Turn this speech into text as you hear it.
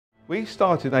We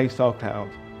started AstarCloud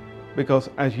because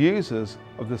as users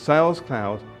of the Sales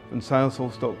Cloud and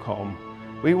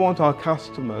Salesforce.com, we want our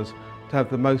customers to have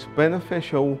the most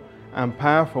beneficial and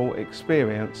powerful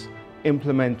experience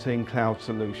implementing cloud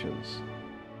solutions.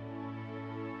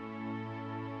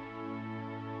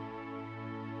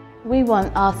 We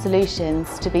want our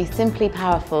solutions to be simply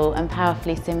powerful and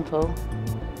powerfully simple.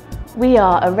 We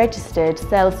are a registered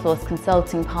Salesforce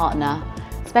consulting partner,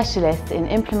 specialists in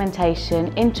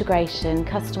implementation, integration,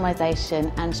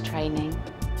 customization and training.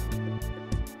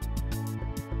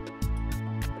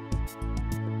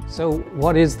 So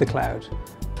what is the cloud?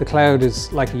 The cloud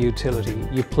is like a utility.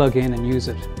 You plug in and use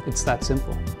it. It's that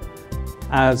simple.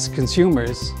 As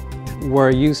consumers,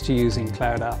 we're used to using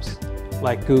cloud apps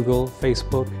like Google,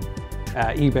 Facebook,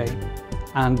 eBay,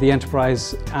 and the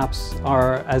enterprise apps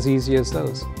are as easy as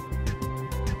those.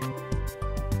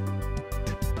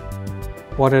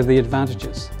 What are the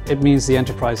advantages? It means the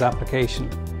enterprise application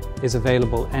is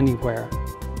available anywhere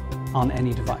on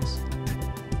any device.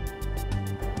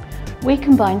 We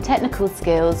combine technical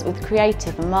skills with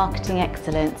creative and marketing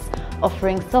excellence,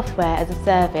 offering software as a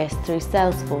service through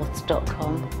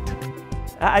Salesforce.com.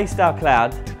 At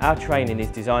AstarCloud, our training is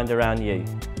designed around you.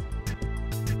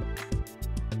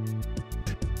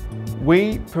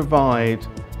 We provide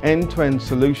end-to-end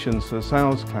solutions for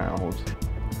Sales Cloud,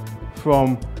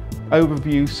 from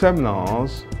overview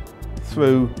seminars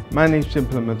through managed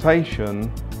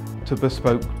implementation to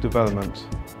bespoke development.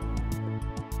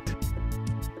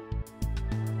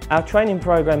 Our training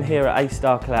program here at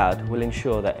AstarCloud will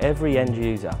ensure that every end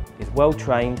user is well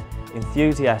trained,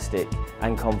 enthusiastic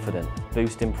and confident,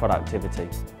 boosting productivity.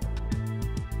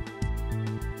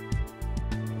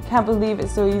 Can't believe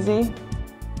it's so easy.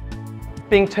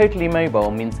 Being totally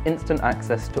mobile means instant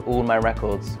access to all my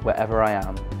records wherever I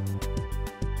am.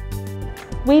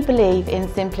 We believe in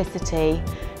simplicity,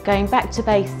 going back to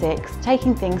basics,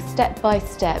 taking things step by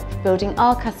step, building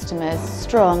our customers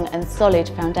strong and solid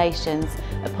foundations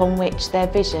upon which their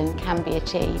vision can be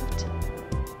achieved.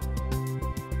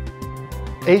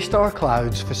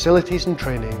 AstarCloud's facilities and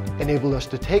training enable us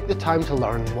to take the time to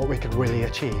learn what we can really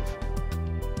achieve.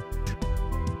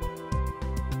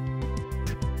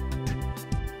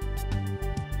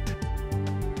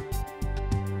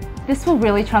 This will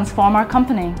really transform our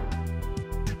company.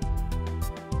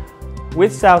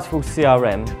 With Salesforce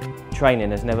CRM,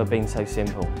 training has never been so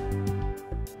simple.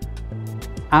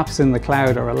 Apps in the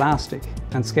cloud are elastic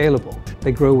and scalable.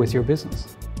 They grow with your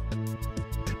business.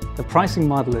 The pricing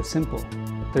model is simple.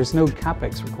 There's no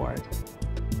CapEx required.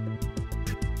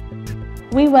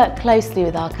 We work closely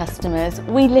with our customers.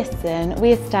 We listen,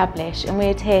 we establish and we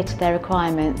adhere to their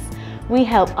requirements. We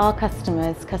help our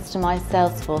customers customize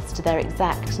Salesforce to their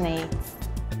exact needs.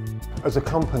 As a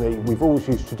company, we've always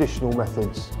used traditional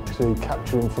methods to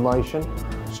capture information,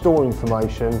 store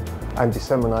information and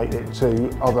disseminate it to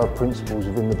other principals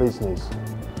within the business.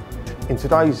 In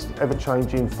today's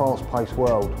ever-changing, fast-paced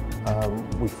world,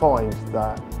 we find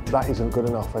that that isn't good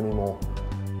enough anymore.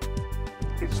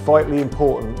 It's vitally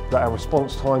important that our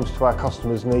response times to our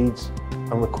customers' needs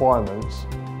and requirements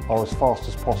are as fast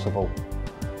as possible.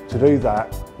 To do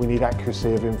that, we need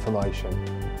accuracy of information.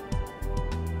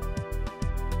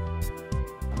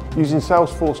 Using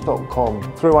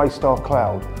Salesforce.com through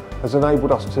AstarCloud has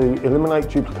enabled us to eliminate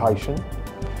duplication,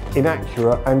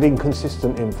 inaccurate and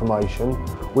inconsistent information,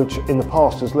 which in the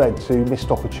past has led to missed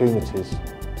opportunities.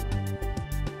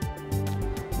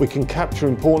 We can capture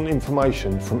important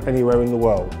information from anywhere in the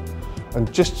world,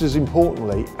 and just as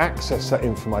importantly, access that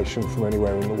information from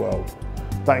anywhere in the world.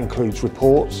 That includes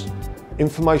reports,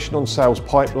 information on sales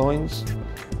pipelines,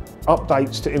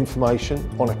 updates to information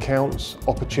on accounts,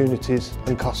 opportunities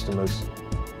and customers.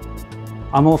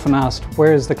 I'm often asked,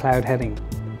 where is the cloud heading?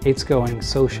 It's going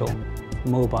social,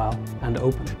 mobile and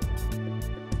open.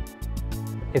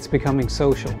 It's becoming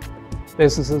social.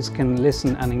 Businesses can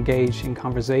listen and engage in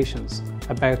conversations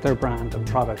about their brand and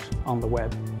product on the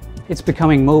web. It's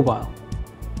becoming mobile.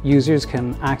 Users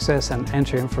can access and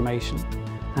enter information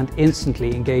and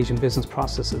instantly engage in business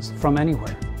processes from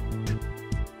anywhere.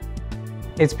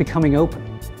 It's becoming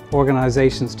open.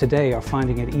 Organizations today are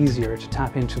finding it easier to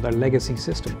tap into their legacy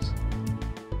systems.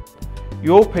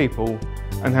 Your people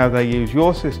and how they use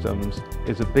your systems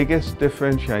is the biggest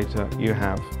differentiator you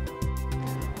have.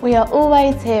 We are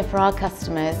always here for our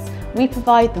customers. We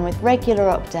provide them with regular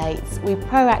updates. We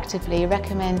proactively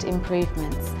recommend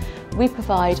improvements. We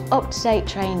provide up-to-date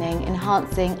training,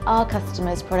 enhancing our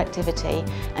customers' productivity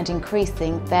and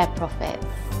increasing their profits.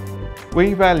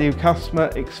 We value customer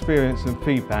experience and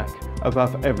feedback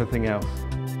above everything else.